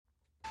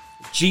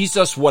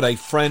Jesus, what a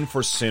friend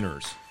for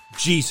sinners.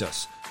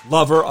 Jesus,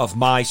 lover of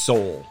my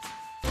soul.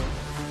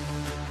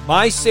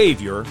 My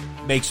Savior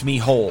makes me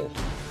whole,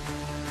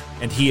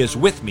 and He is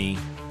with me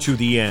to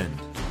the end.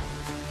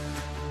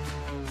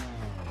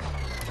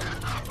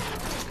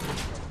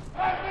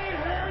 Let me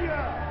hear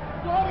you!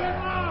 Go it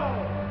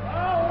loud!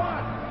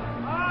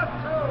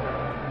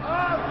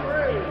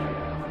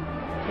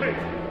 Three.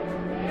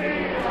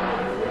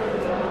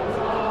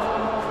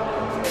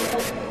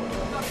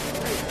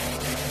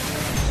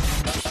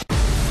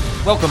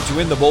 Welcome to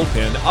In the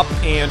Bullpen, Up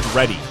and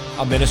Ready,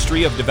 a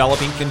ministry of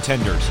developing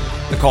contenders.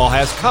 The call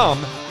has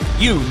come.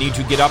 You need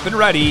to get up and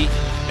ready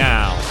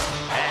now.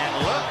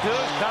 And look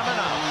who's coming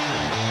up.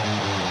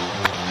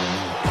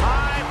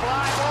 High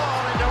fly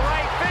ball into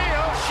right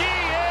field. She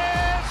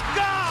is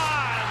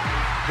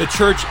gone. The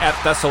church at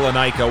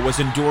Thessalonica was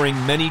enduring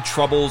many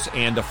troubles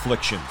and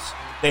afflictions.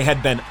 They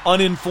had been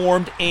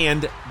uninformed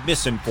and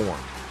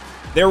misinformed.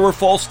 There were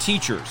false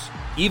teachers,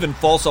 even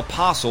false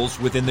apostles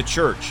within the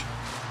church.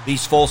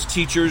 These false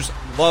teachers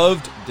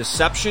loved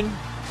deception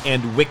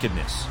and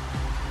wickedness.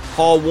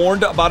 Paul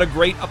warned about a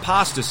great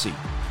apostasy.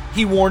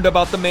 He warned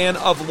about the man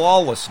of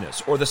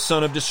lawlessness or the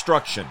son of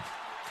destruction.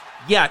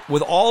 Yet,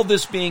 with all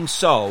this being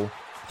so,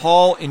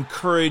 Paul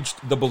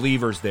encouraged the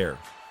believers there,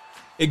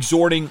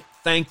 exhorting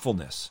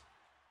thankfulness,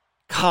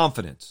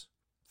 confidence,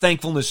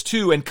 thankfulness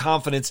to and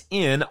confidence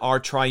in our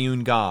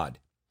triune God.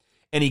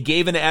 And he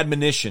gave an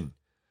admonition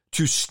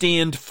to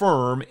stand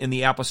firm in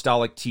the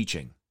apostolic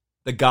teaching,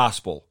 the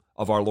gospel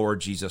of our Lord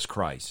Jesus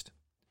Christ.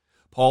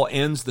 Paul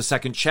ends the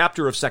second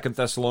chapter of 2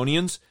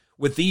 Thessalonians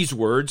with these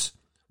words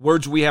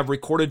we have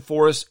recorded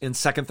for us in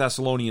 2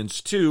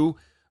 Thessalonians 2,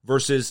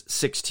 verses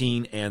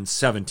 16 and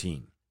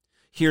 17.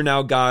 Hear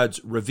now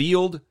God's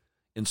revealed,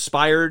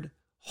 inspired,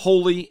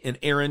 holy,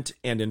 inerrant,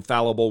 and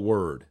infallible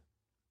word.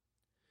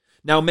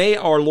 Now may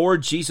our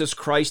Lord Jesus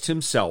Christ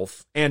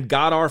himself and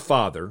God our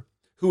Father,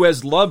 who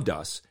has loved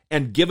us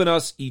and given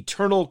us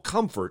eternal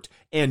comfort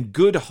and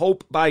good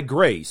hope by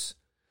grace,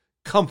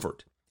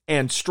 comfort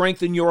and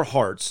strengthen your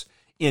hearts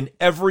in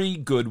every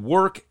good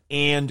work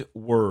and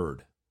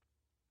word.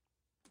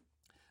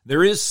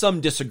 There is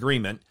some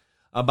disagreement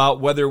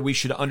about whether we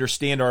should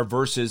understand our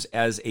verses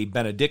as a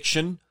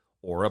benediction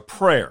or a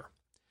prayer.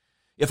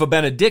 If a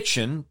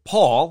benediction,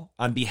 Paul,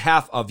 on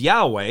behalf of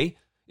Yahweh,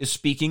 is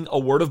speaking a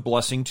word of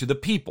blessing to the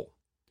people.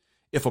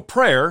 If a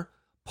prayer,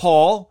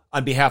 Paul,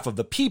 on behalf of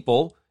the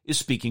people, is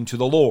speaking to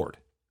the Lord.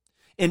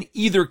 In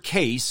either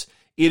case,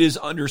 it is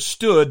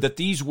understood that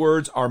these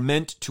words are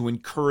meant to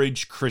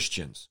encourage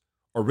Christians,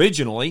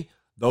 originally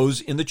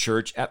those in the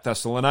church at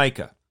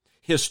Thessalonica,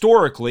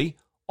 historically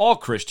all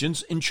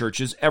Christians in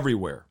churches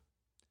everywhere.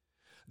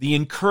 The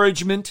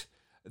encouragement,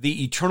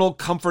 the eternal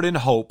comfort and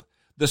hope,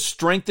 the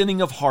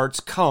strengthening of hearts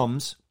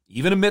comes,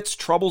 even amidst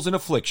troubles and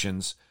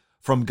afflictions,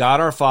 from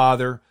God our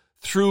Father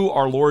through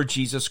our Lord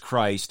Jesus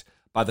Christ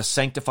by the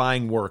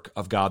sanctifying work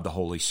of God the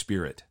Holy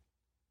Spirit.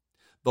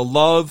 The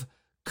love,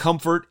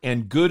 comfort,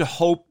 and good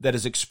hope that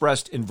is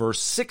expressed in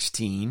verse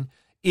 16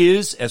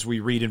 is, as we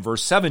read in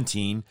verse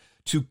 17,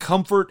 to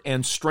comfort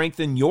and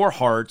strengthen your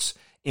hearts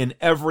in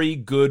every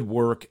good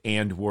work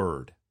and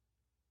word.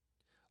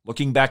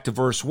 Looking back to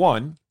verse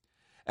 1,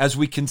 as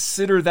we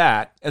consider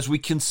that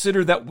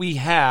we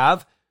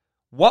have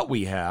what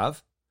we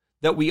have,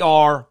 that we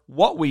are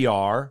what we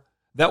are,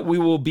 that we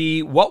will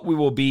be what we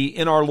will be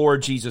in our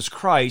Lord Jesus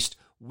Christ,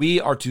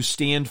 we are to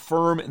stand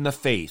firm in the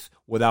faith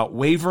without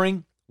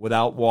wavering,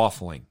 without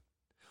waffling.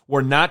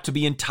 We're not to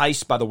be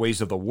enticed by the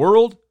ways of the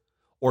world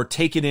or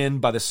taken in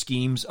by the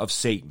schemes of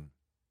Satan.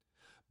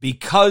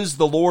 Because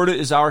the Lord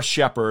is our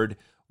shepherd,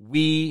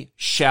 we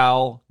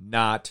shall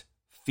not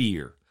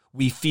fear.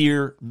 We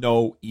fear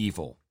no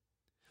evil.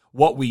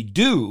 What we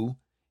do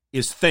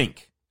is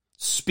think,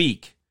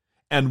 speak,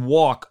 and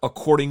walk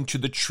according to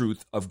the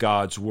truth of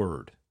God's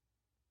word.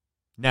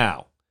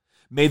 Now,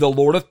 may the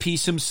Lord of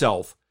peace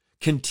himself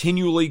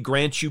continually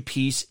grant you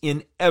peace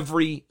in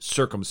every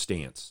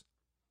circumstance.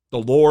 The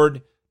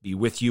Lord be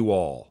with you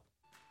all.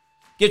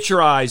 Get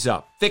your eyes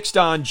up, fixed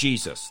on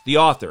Jesus, the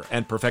author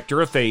and perfecter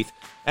of faith,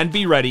 and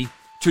be ready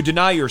to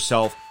deny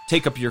yourself,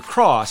 take up your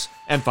cross,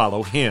 and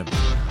follow him.